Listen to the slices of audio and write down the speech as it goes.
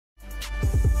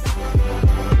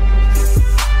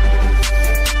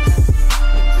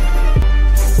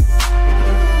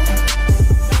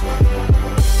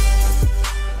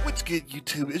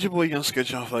YouTube? It's your boy Young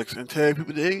Sketchy Flex, and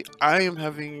today I am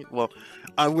having,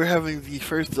 we're having the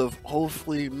first of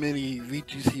hopefully many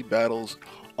VGC battles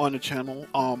on the channel.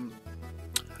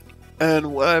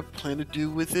 And what I plan to do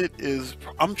with it is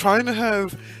I'm trying to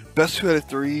have best 2 out of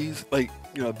 3s, like,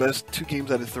 you know, best 2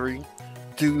 games out of 3,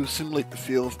 to simulate the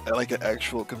feel of like an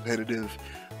actual competitive,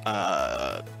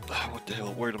 what the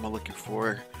hell word am I looking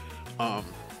for?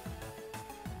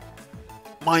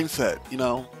 Mindset, you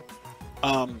know?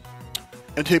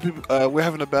 And today we're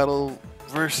having a battle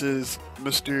versus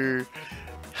Mr.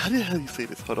 How do you say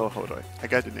this? Hold on. I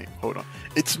got the name. Hold on.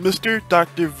 It's Mr.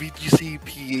 Dr. VGC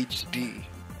PhD.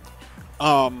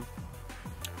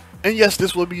 And yes,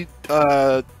 this will be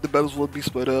the battles will be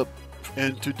split up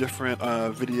into different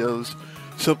videos,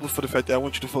 simply for the fact that I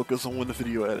want you to focus on one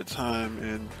video at a time,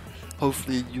 and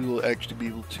hopefully you will actually be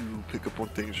able to pick up on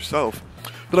things yourself.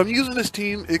 But I'm using this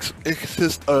team. It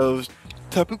consists of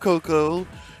Tapu Koko,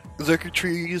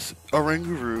 Xerxes,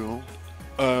 Oranguru,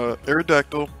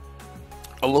 Aerodactyl,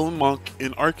 a Lone Monk,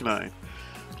 and Arcanine.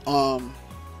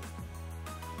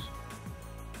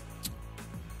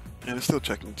 And it's still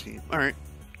checking the team. Alright.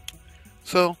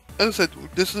 So, as I said,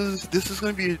 this is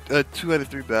going to be a 2 out of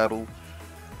 3 battle.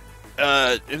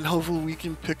 And hopefully we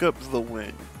can pick up the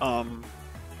win. I'm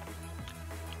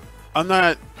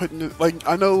not putting it, like,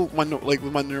 I know like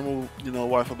with my normal, you know,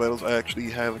 Wi-Fi battles, I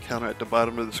actually have a counter at the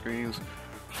bottom of the screens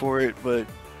for it, but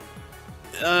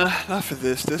not for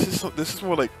this. This is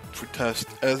more like for test.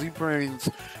 As he brings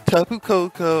Tapu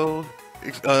Koko,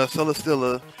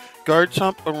 Celesteela,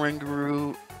 Garchomp,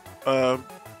 Oranguru,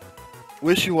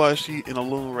 Wishy-Washy, and a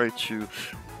Lone Raichu.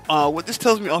 What this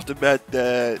tells me off the bat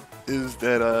is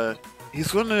that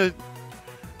he's gonna.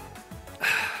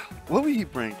 What would he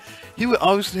bring? He would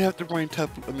obviously have to bring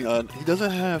Tapu. I mean, he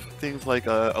doesn't have things like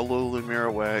a Alolan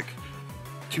Marowak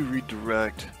to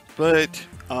redirect, but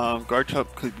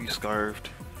Garchomp could be scarfed.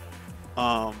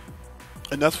 And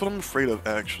that's what I'm afraid of,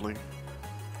 actually.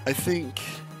 I think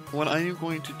what I am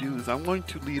going to do is I'm going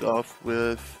to lead off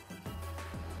with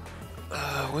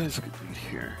what is a good lead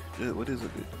here?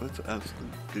 What's an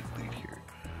absolute good lead here?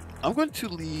 I'm going to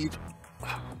lead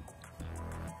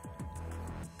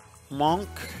Monk,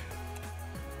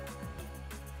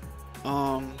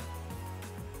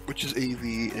 which is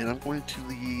AV, and I'm going to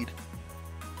lead.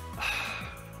 I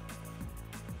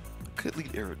could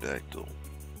lead Aerodactyl.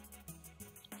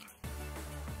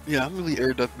 Yeah, I'm gonna lead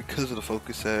Aerodactyl because of the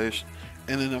Focus Sash,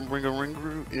 and then I'm bringing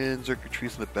Oranguru and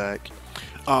Xerxes in the back.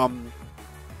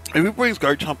 If he brings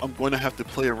Garchomp, I'm going to have to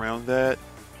play around that.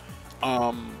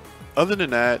 Other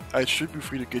than that, I should be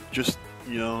free to get just,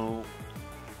 you know,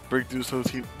 break through the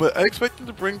team. But I expect him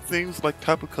to bring things like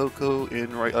Tapu Koko and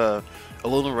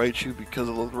Alolan Raichu, because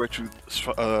Alolan Raichu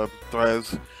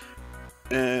thrives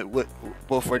and with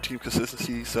both our team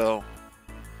consistency. So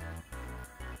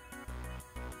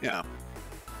yeah,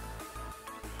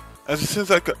 as it seems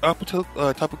like Tapu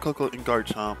Koko and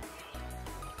Garchomp,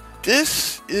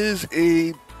 this is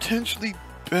a potentially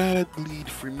bad lead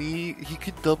for me. He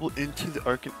could double into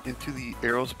the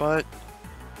arrow spot.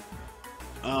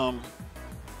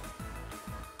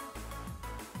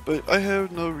 But I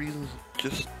have no reason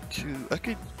just to. I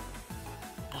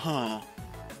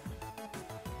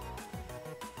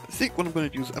think what I'm going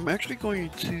to do is I'm actually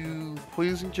going to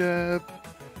Poison Jab,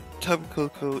 Tapu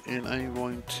Koko, and I'm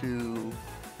going to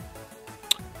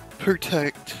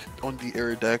Protect on the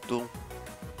Aerodactyl.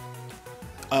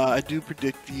 I do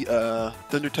predict the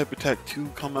Thunder type attack to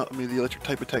come out. I mean, the Electric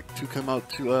type attack to come out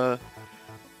to.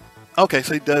 Okay,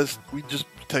 so he does. We just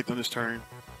protect on this turn.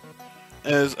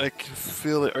 As I can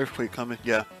feel the Earthquake coming.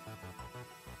 Yeah.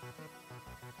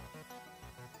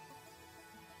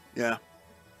 Yeah.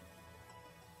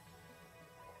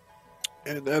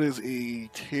 And that is a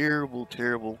terrible.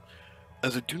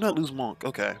 As it do not lose Monk.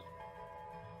 Okay.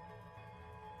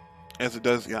 As it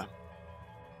does, yeah.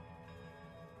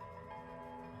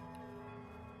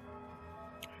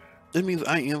 That means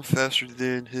I am faster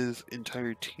than his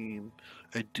entire team,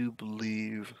 I do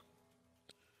believe.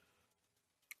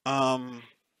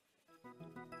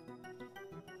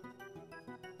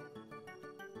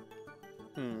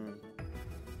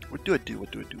 What do I do?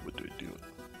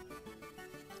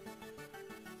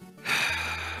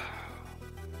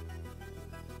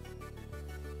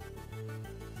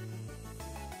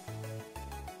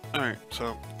 Alright,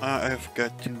 so I have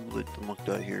got to let the Monk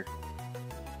die here.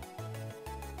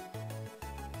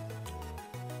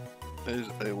 As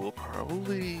I will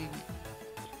probably.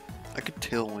 I could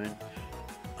Tailwind.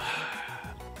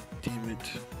 Damn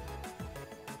it.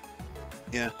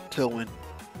 Yeah, Tailwind.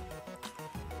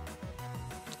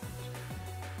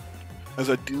 as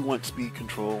I do want speed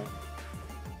control.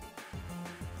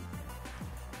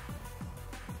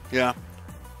 Yeah,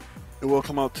 it will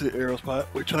come out to the arrow spot,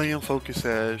 which I am focus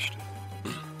edged.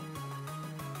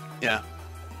 Yeah.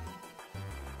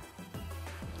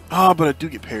 Ah, but I do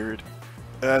get parried.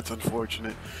 That's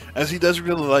unfortunate. As he does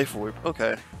reveal the life orb.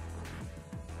 Okay.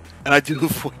 And I do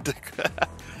avoid the...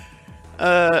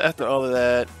 after all of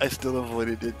that, I still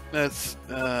avoided it. That's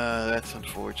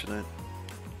unfortunate.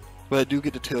 But I do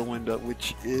get the tailwind up,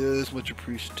 which is much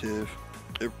appreciative.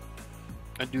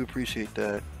 I do appreciate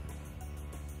that.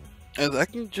 As I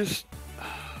can just...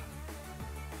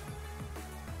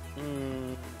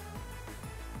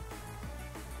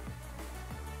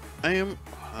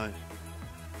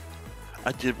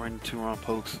 I did run into wrong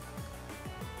pokes.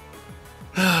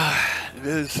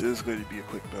 This is going to be a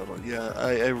quick battle. Yeah,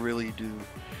 I really do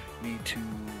need to...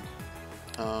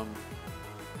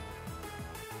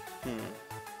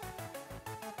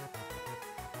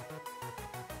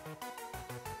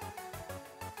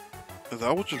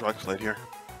 I will just rock slide here.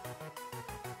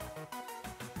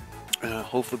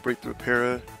 Hopefully break through a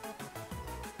para.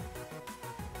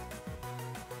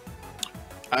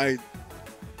 I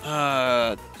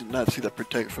did not see that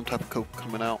protect from Tapu Koko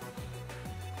coming out.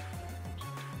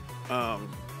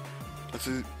 Let's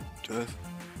see.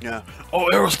 Yeah. Oh,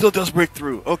 arrow still does break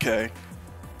through. Okay.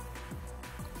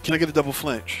 Can I get a double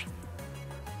flinch?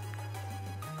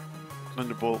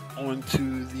 Thunderbolt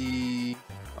onto the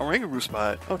Orangaroo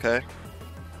spot. Okay.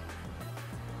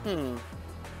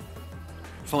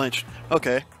 Flinched.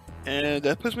 Okay. And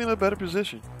that puts me in a better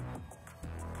position.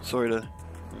 Sorta.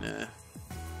 Nah.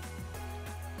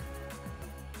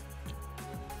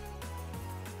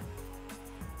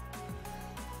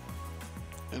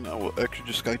 And I will extra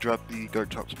just sky drop the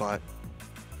guard top spot.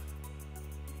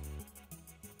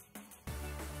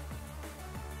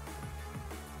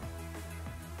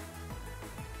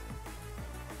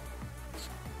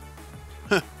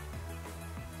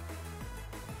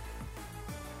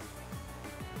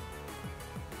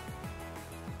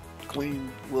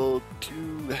 Queen will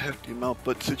do a hefty amount,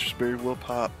 but Citrus Berry will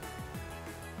pop.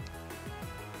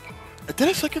 Did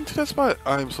I suck into that spot?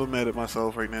 I'm so mad at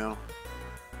myself right now.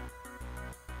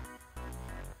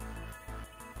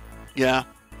 Yeah.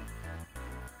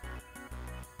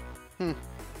 So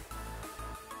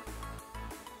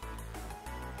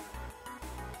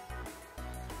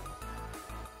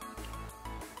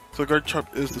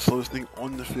Garchomp is the slowest thing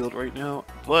on the field right now,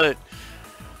 but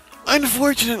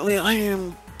unfortunately I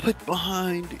am put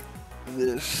behind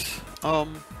this. I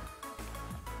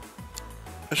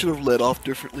should have led off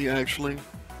differently actually.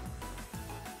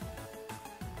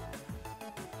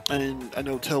 And I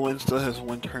know Tailwind still has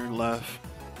one turn left.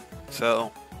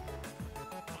 So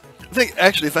I think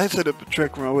actually if I had set up a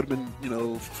trick run I would have been, you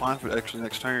know, fine for actually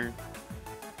next turn.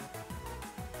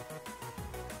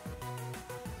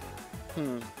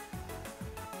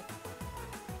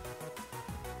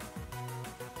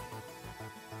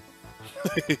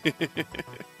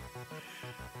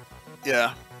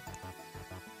 Yeah.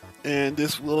 And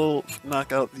this will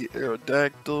knock out the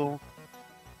Aerodactyl.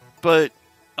 But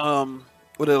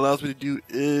what it allows me to do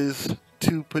is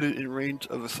to put it in range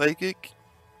of a Psychic.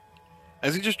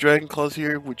 As he just Dragon Claws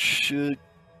here, which should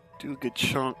do a good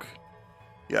chunk.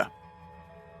 Yeah.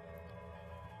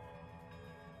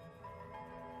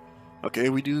 Okay,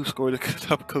 we do score the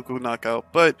Tapu Koko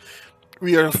knockout, but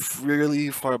we are really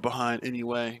far behind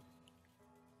anyway.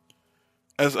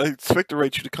 As I expect the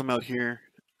Raichu to come out here.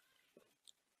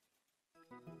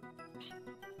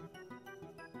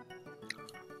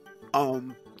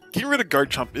 Getting rid of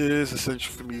Garchomp is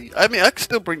essential for me. I mean, I can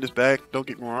still bring this back, don't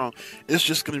get me wrong. It's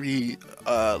just going to be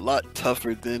a lot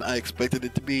tougher than I expected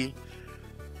it to be.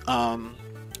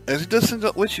 As he does send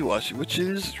out Wishy-Washy, which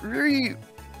is very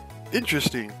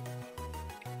interesting.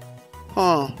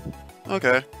 Huh.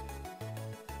 Okay.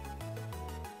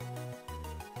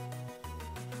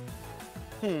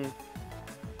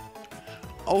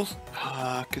 Also,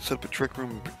 I could set up a Trick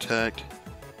Room and Protect.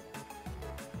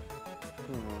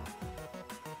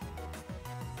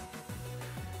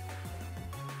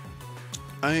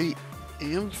 I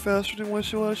am faster than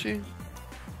Wishy-Washy.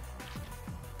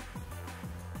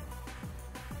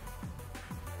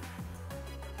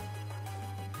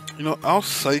 You know, I'll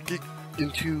Psychic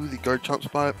into the Garchomp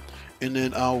spot, and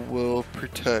then I will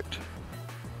Protect.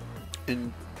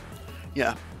 And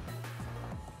yeah.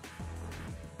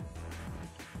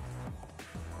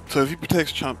 So if he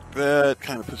protects Chomp, that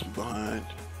kind of puts me behind.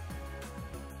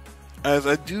 As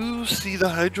I do see the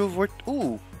Hydro Vortex.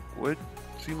 Ooh, what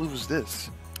Z move is this?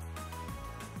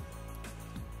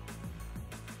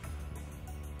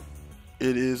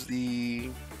 It is the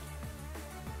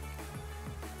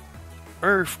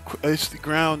Earth, it's the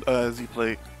ground Z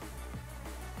plate.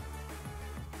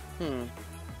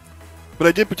 But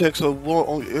I did protect, so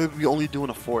it'll be only doing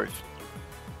a fourth.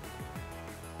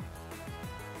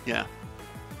 Yeah.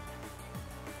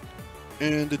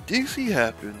 And the DC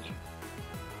happened.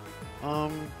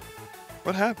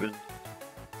 What happened?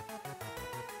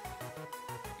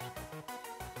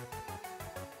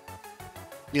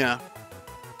 Yeah.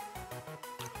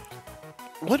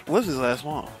 What was his last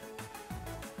move?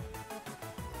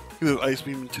 He would ice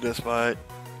beam into that spot.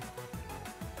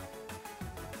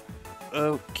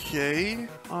 Okay.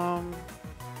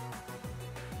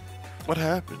 What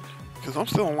happened? Because I'm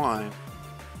still online.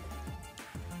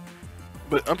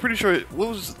 But I'm pretty sure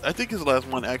I think his last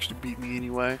one actually beat me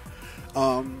anyway.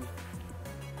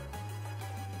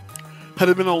 Had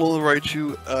it been a little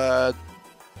Raichu,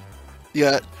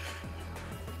 yeah.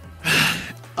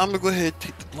 I'm gonna go ahead and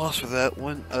take the loss for that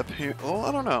one up here. Oh,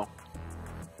 I don't know.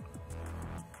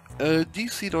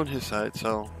 DC'd on his side,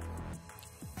 so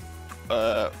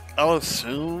I'll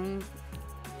assume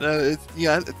that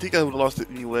yeah, I think I would have lost it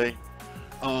anyway.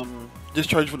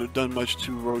 Discharge would have done much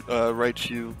to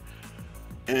Raichu,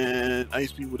 and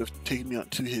Ice Beam would have taken me out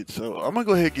 2 hits. So I'm gonna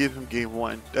go ahead and give him game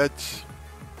 1. That's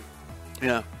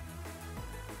yeah.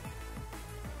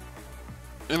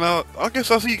 And I guess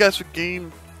I'll see you guys for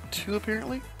game 2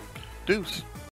 apparently. Deuce.